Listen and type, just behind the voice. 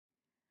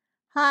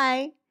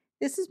Hi,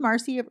 this is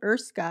Marcy of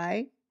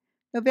Earthsky.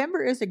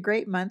 November is a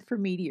great month for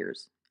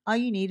meteors. All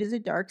you need is a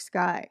dark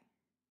sky.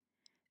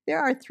 There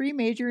are three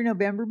major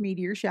November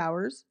meteor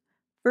showers.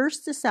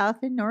 First, the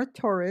South and North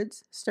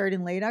Taurids start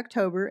in late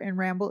October and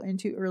ramble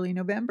into early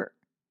November.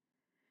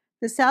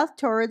 The South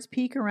Taurids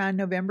peak around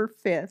November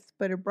 5th,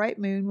 but a bright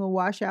moon will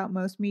wash out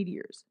most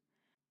meteors.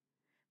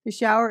 The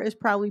shower is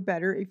probably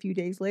better a few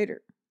days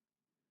later.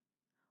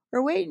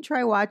 Or wait and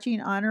try watching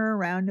on or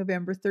around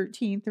November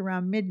 13th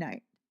around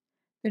midnight.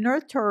 The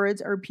North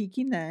Taurids are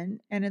peaking then,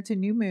 and it's a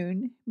new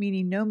moon,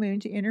 meaning no moon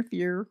to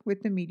interfere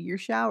with the meteor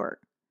shower.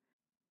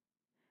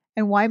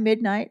 And why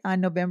midnight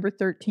on November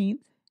 13th?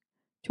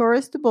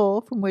 Taurus the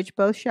bull, from which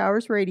both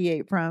showers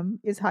radiate from,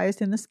 is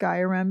highest in the sky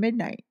around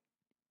midnight.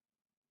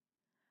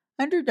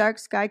 Under dark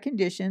sky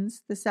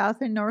conditions, the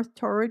South and North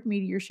Taurid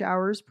meteor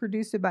showers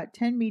produce about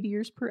 10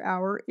 meteors per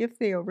hour if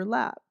they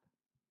overlap.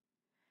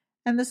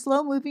 And the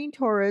slow-moving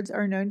Taurids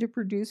are known to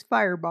produce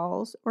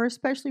fireballs or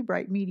especially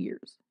bright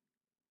meteors.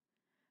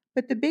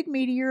 But the big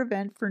meteor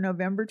event for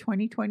November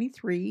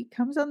 2023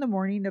 comes on the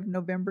morning of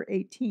November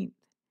 18th.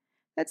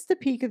 That's the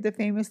peak of the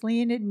famous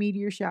Leonid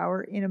meteor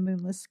shower in a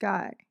moonless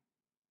sky.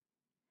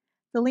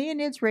 The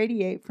Leonids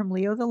radiate from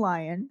Leo the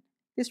Lion.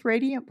 This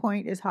radiant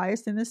point is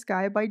highest in the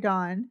sky by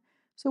dawn,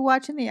 so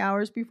watch in the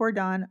hours before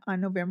dawn on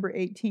November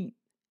 18th.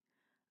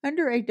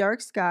 Under a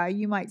dark sky,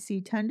 you might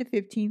see 10 to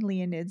 15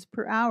 Leonids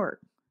per hour.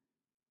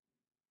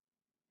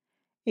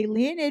 A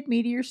Leonid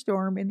meteor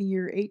storm in the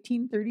year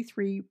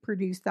 1833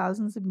 produced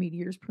thousands of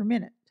meteors per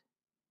minute.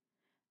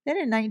 Then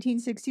in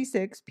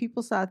 1966,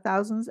 people saw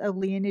thousands of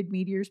Leonid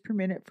meteors per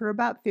minute for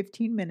about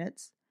 15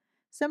 minutes,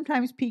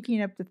 sometimes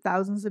peaking up to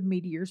thousands of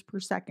meteors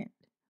per second.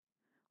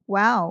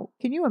 Wow,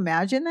 can you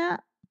imagine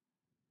that?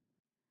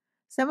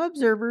 Some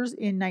observers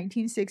in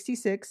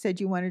 1966 said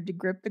you wanted to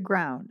grip the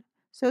ground,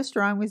 so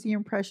strong was the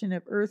impression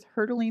of Earth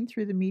hurtling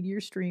through the meteor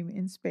stream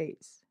in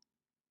space.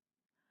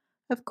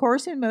 Of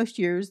course, in most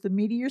years, the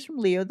meteors from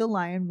Leo the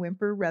Lion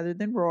whimper rather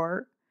than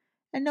roar,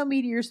 and no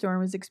meteor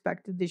storm is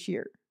expected this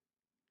year.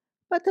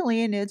 But the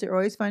Leonids are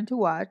always fun to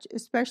watch,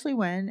 especially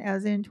when,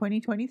 as in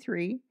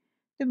 2023,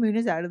 the moon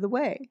is out of the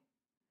way.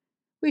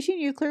 Wishing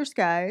you clear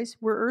skies,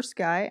 we're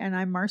Earthsky, and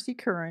I'm Marcy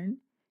Curran.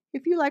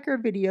 If you like our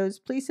videos,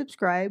 please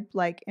subscribe,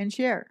 like, and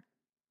share.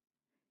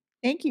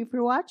 Thank you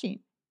for watching.